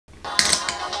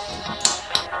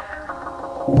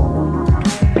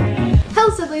Hello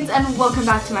siblings and welcome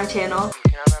back to my channel.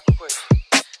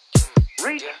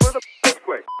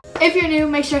 If you're new,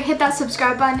 make sure to hit that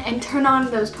subscribe button and turn on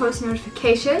those post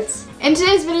notifications. In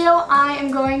today's video, I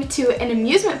am going to an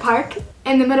amusement park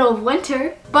in the middle of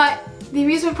winter, but the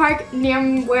amusement park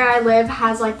near where I live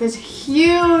has like this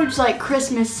huge like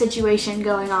Christmas situation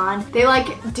going on. They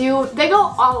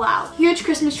go all out. Huge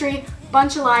Christmas tree,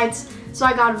 bunch of lights, so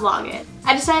I gotta vlog it.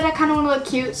 I decided I kind of want to look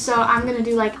cute, so I'm gonna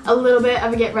do like a little bit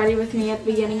of a get ready with me at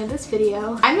the beginning of this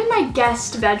video. I'm in my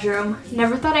guest bedroom.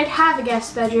 Never thought I'd have a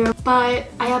guest bedroom, but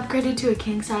I upgraded to a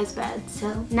king size bed,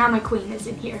 so now my queen is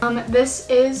in here. This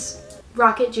is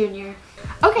Rocket Jr.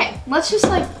 Okay, let's just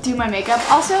like do my makeup.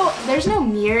 Also, there's no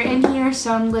mirror in here,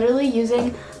 so I'm literally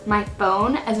using my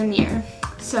phone as a mirror.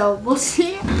 So we'll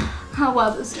see how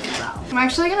well this turns out. I'm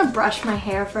actually gonna brush my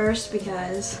hair first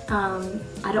because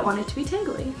I don't want it to be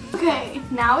tangly. Okay,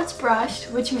 now it's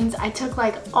brushed, which means I took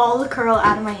like all the curl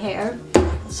out of my hair.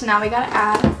 So now we gotta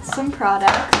add some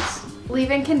products.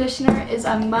 Leave-in conditioner is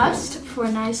a must for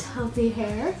nice healthy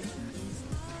hair.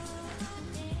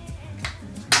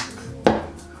 A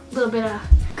little bit of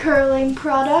curling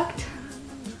product.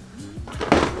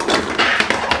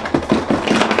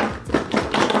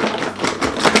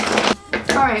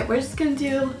 Alright, we're just gonna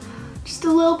do just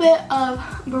a little bit of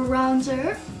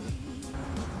bronzer.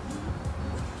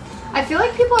 I feel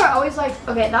like people are always like,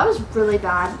 okay, that was really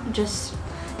bad. Just,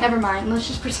 never mind. Let's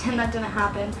just pretend that didn't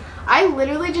happen. I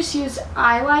literally just used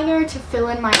eyeliner to fill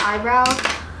in my eyebrow.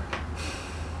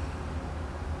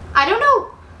 I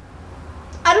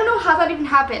don't know how that even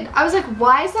happened. I was like,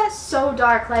 why is that so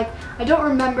dark? Like, I don't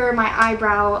remember my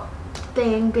eyebrow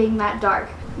thing being that dark.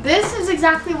 This is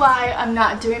exactly why I'm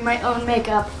not doing my own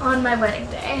makeup on my wedding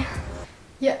day.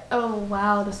 Yeah, oh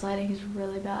wow, this lighting is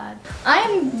really bad. I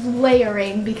am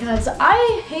layering because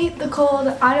I hate the cold.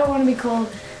 I don't want to be cold.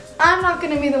 I'm not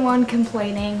going to be the one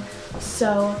complaining.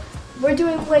 So we're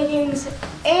doing leggings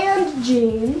and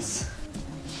jeans.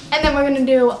 And then we're going to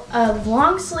do a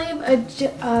long sleeve, a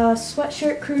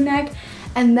sweatshirt crew neck,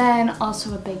 and then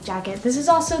also a big jacket. This is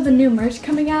also the new merch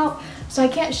coming out, so I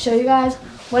can't show you guys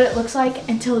what it looks like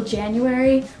until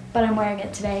January, but I'm wearing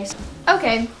it today.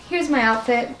 Okay, here's my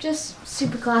outfit, just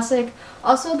super classic.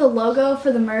 Also the logo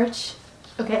for the merch,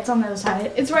 okay, it's on the other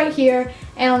side. It's right here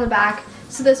and on the back,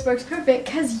 so this works perfect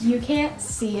because you can't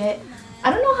see it.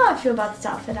 I don't know how I feel about this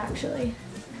outfit actually.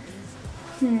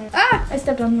 Ah, I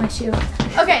stepped on my shoe.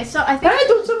 Okay, so I think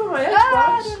don't step on my Xbox.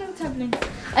 I don't know what's happening.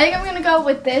 I think I'm gonna go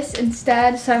with this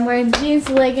instead. So I'm wearing jeans,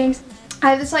 leggings. I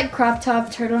have this like crop top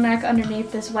turtleneck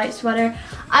underneath this white sweater.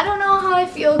 I don't know how I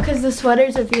feel because the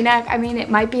sweater's a V-neck. I mean, it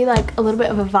might be like a little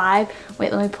bit of a vibe.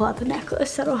 Wait, let me pull out the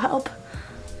necklace. That'll help.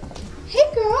 Hey,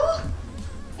 girl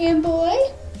and boy.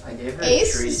 I gave her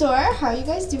Ace, a treat. Zora, how are you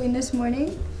guys doing this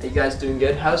morning? Are you guys doing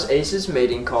good? How's Ace's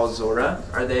mating call, Zora?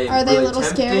 Are they a really little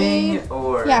tempting, scary?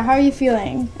 Or? Yeah, how are you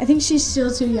feeling? I think she's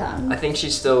still too young. I think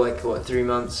she's still like, what, 3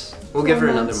 months? We'll give her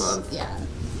another month. Yeah.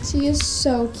 She is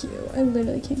so cute. I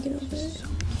literally can't get over it.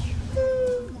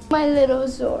 My little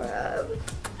Zora.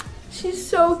 She's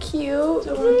so cute.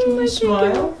 Zora, can you smile? I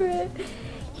can't get over it.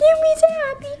 You me's a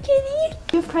happy kitty.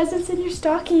 You have presents in your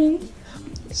stocking.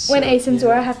 So when Ace and cute.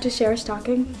 Zora have to share a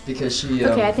stocking. Because she,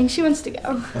 Okay, I think she wants to go.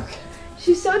 Okay.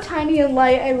 She's so tiny and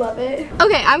light, I love it.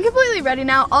 Okay, I'm completely ready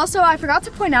now. Also, I forgot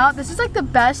to point out, this is like the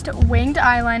best winged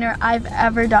eyeliner I've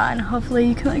ever done. Hopefully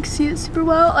you can like see it super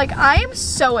well. Like, I am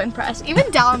so impressed. Even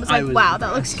Dallin was like, wow,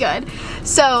 that looks good.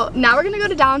 So now we're gonna go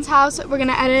to Dallin's house. We're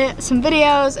gonna edit some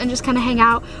videos and just kind of hang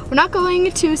out. We're not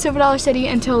going to Silver Dollar City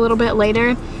until a little bit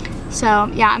later.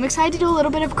 So yeah, I'm excited to do a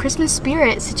little bit of Christmas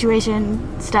spirit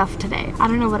situation stuff today. I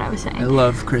don't know what I was saying. I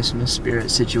love Christmas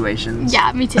spirit situations. Yeah,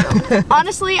 me too.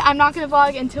 Honestly, I'm not gonna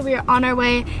vlog until we are on our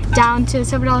way down to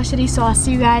Silver Dollar City, so I'll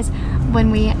see you guys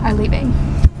when we are leaving.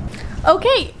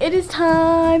 Okay, it is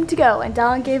time to go, and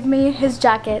Dallin gave me his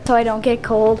jacket so I don't get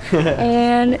cold.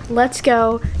 And let's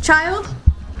go. Child,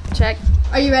 check.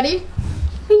 Are you ready?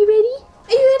 Are you ready?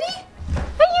 Are you ready? Are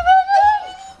you ready?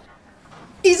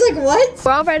 He's like, what?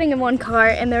 We're all riding in one car,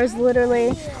 and there's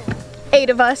literally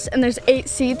 8 of us, and there's 8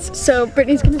 seats. So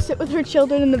Brittany's gonna sit with her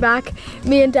children in the back.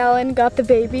 Me and Dallin got the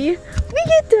baby. We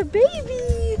get the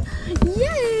baby!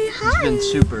 Yay! Hi! He's been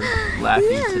super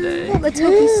laughy today. Let's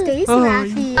hope he stays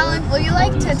laughy. Dallin, will you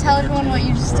like to tell everyone what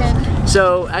you just did?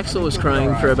 So Axel was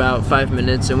crying for about 5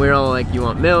 minutes, and we were all like, you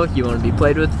want milk, you want to be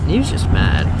played with? And he was just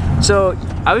mad. So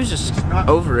I was just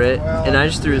over it, and I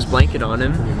just threw his blanket on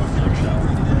him.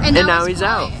 And now he's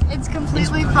out. It's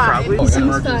completely fine. Probably He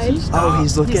seems fine. Oh,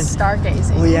 he's looking. He's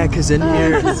stargazing. Oh yeah, because in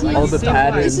here, all the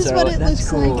patterns This is are what like, it that's looks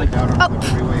cool. like.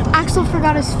 Oh, Axel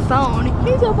forgot his phone.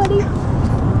 Here you go, buddy.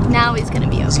 now he's gonna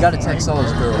be okay. He's gotta text all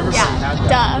his girls. Yeah,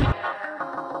 duh.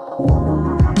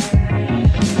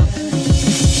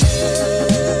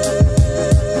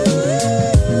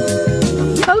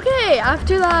 Okay,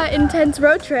 after that intense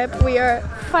road trip, we are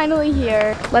finally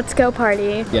here. Let's go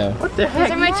party. Yeah. What the heck?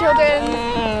 These are my children.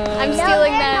 I'm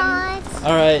stealing them.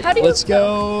 Alright, let's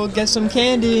go get some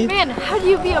candy. Man, how do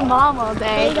you be a mom all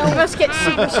day? You must get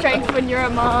super strength when you're a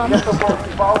mom. Don't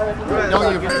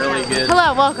you really good.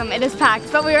 Hello, welcome. It is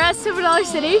packed, but we are at Silver Dollar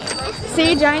City.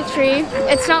 See, giant tree.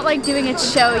 It's not like doing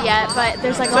its show yet, but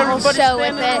there's like a whole show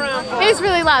with it. It's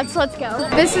really loud, so let's go.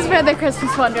 This is where the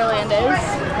Christmas Wonderland is.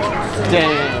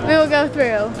 Dang. We will go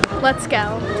through. Let's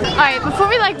go. Alright, before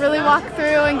we like really walk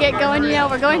through and get going, you know,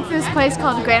 we're going to this place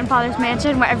called Grandfather's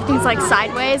Mansion where everything's like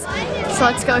sideways. So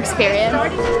let's go experience.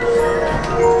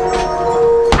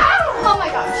 Oh my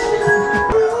gosh.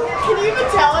 Can you even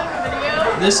tell in the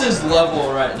video? This is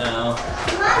level right now.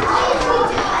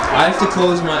 I have to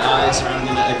close my eyes or I'm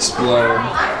gonna explode.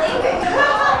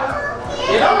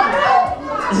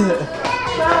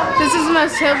 This is the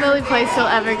most hillbilly place you'll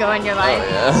ever go in your life. Oh,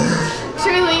 yeah.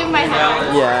 Should we leave my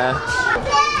house? Yeah.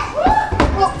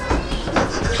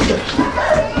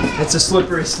 It's a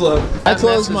slippery slope. I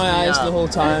closed my eyes the whole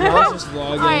time. I was just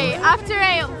vlogging. Alright, after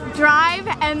a drive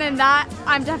and then that,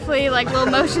 I'm definitely like a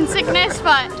little motion sickness,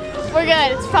 but we're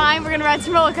good. It's fine. We're gonna ride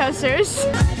some roller coasters.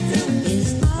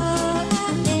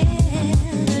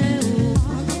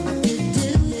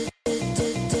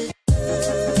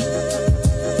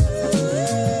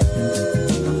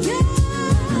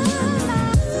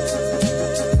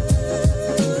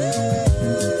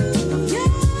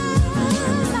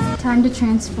 Time to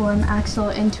transform Axel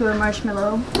into a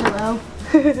marshmallow. Hello.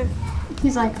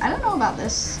 He's like, I don't know about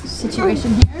this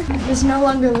situation here. This no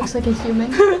longer looks like a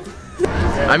human.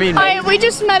 I mean, Alright, we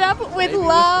just met up with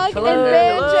Log and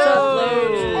Banjo.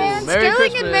 And Merry Sterling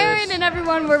Christmas. and Marin and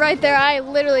everyone were right there. I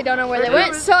literally don't know where they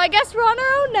went, so I guess we're on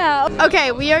our own now.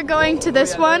 Okay, we are going to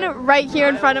this one right here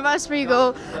in front of us where you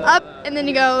go up and then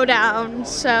you go down.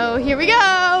 So here we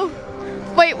go.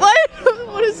 Wait, what?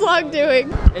 What is Log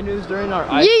doing? and it was during our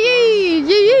ice. Yee yee,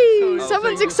 yee yee.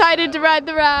 Someone's excited to ride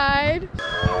the ride.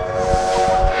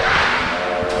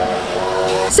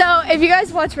 So, if you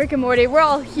guys watch Rick and Morty, we're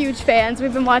all huge fans.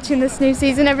 We've been watching this new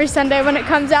season every Sunday when it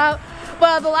comes out.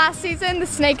 Well, the last season, the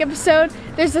snake episode,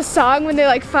 there's a song when they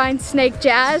like find snake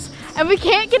jazz, and we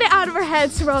can't get it out of our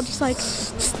heads, so we're all just like,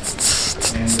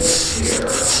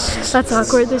 that's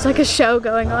awkward. There's like a show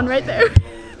going on right there.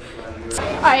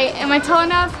 Alright, am I tall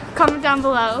enough? Comment down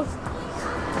below.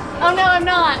 Oh no, I'm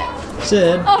not.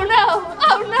 Sid. Oh no,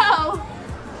 oh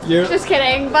no. You're Just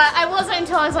kidding, but I wasn't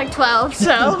until I was like 12,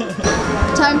 so.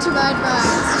 Time to ride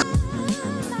rides.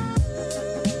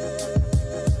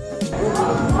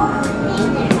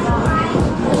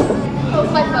 Oh,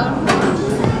 my phone.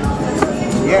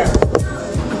 Yeah.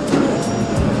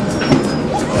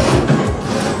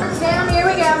 Sam, here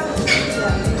we go.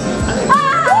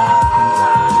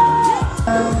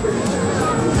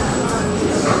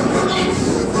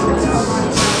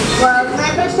 Well, can I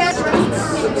push that?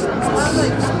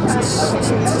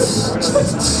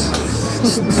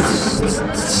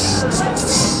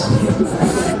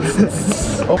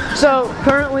 So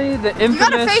currently the You gotta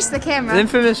infamous face the camera.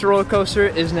 roller coaster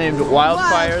is named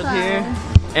Wildfire here,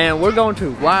 and we're going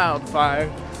to Wildfire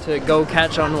to go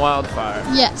catch on Wildfire.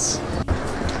 Yes.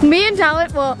 Me and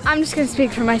Dalit, well, I'm just gonna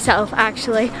speak for myself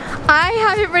actually. I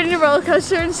haven't ridden a roller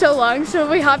coaster in so long, so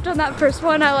when we hopped on that first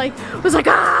one, I was like,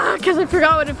 ah, because I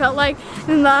forgot what it felt like.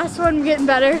 And the last one, I'm getting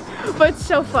better, but it's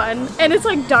so fun. And it's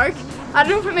like dark. I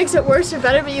don't know if it makes it worse or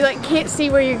better, but you like can't see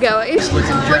where you're going.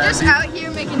 We're just out here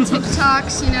making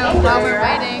TikToks, you know, while we're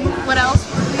waiting. What else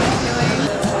would we be doing?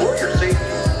 Hold your seat.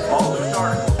 All to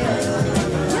start.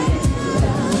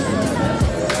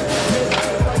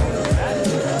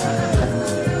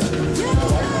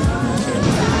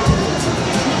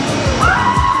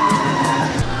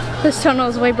 This tunnel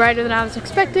is way brighter than I was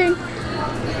expecting.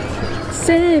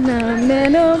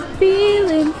 Sentimental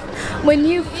feeling when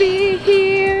you feel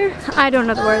here. I don't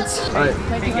know the words. Alright,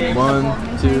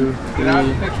 1, 2, 3.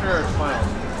 Picture or smile?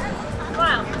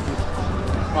 Wow.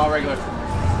 Smile regular.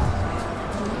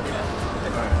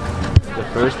 The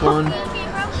first one,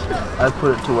 I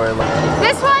put it to where I like.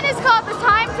 This one is called the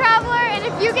Time Traveler, and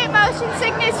if you get motion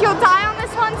sickness, you'll die on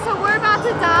this one, so we're about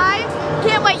to die.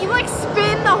 Can't wait, you like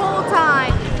spin the whole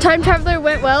time. Time Traveler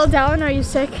went well. Dallin, are you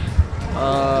sick?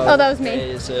 Oh, that was me. What day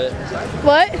is it?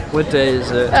 What? What day is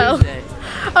it? Oh. Tuesday.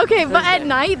 Okay, but at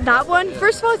night, that one,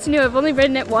 first of all, it's new. I've only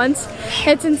ridden it once.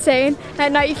 It's insane.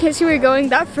 At night, you can't see where you're going.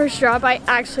 That first drop, I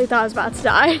actually thought I was about to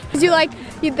die.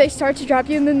 Because they start to drop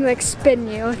you and then they like spin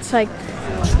you. It's like,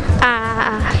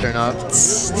 Turn off.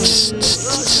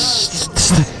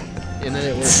 And then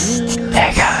it went.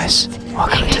 Hey guys,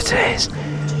 welcome to today's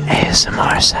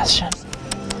ASMR session.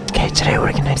 Okay, today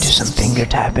we're gonna do some finger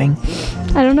tapping.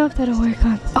 I don't know if that'll work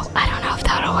on. Oh, I don't know if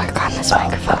that'll work on this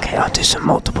microphone. Okay, I'll do some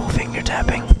multiple finger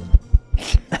tapping.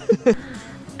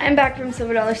 I'm back from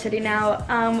Silver Dollar City now.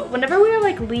 Whenever we were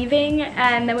like leaving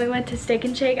and then we went to Steak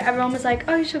and Shake, everyone was like,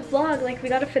 oh, you should vlog, like we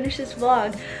gotta finish this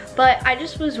vlog. But I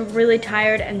just was really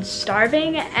tired and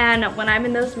starving, and when I'm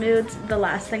in those moods, the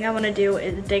last thing I wanna do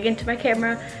is dig into my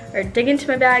camera, or dig into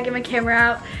my bag, get my camera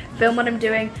out, film what I'm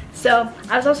doing. So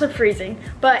I was also freezing,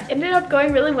 but it ended up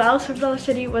going really well. Silver Dollar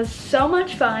City was so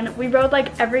much fun. We rode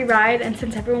like every ride, and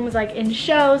since everyone was like in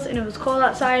shows and it was cold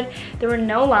outside, there were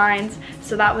no lines,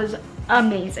 so that was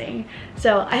amazing.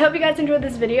 So I hope you guys enjoyed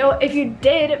this video. If you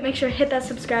did, make sure to hit that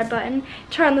subscribe button,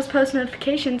 turn on those post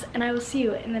notifications, and I will see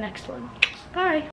you in the next one. Bye.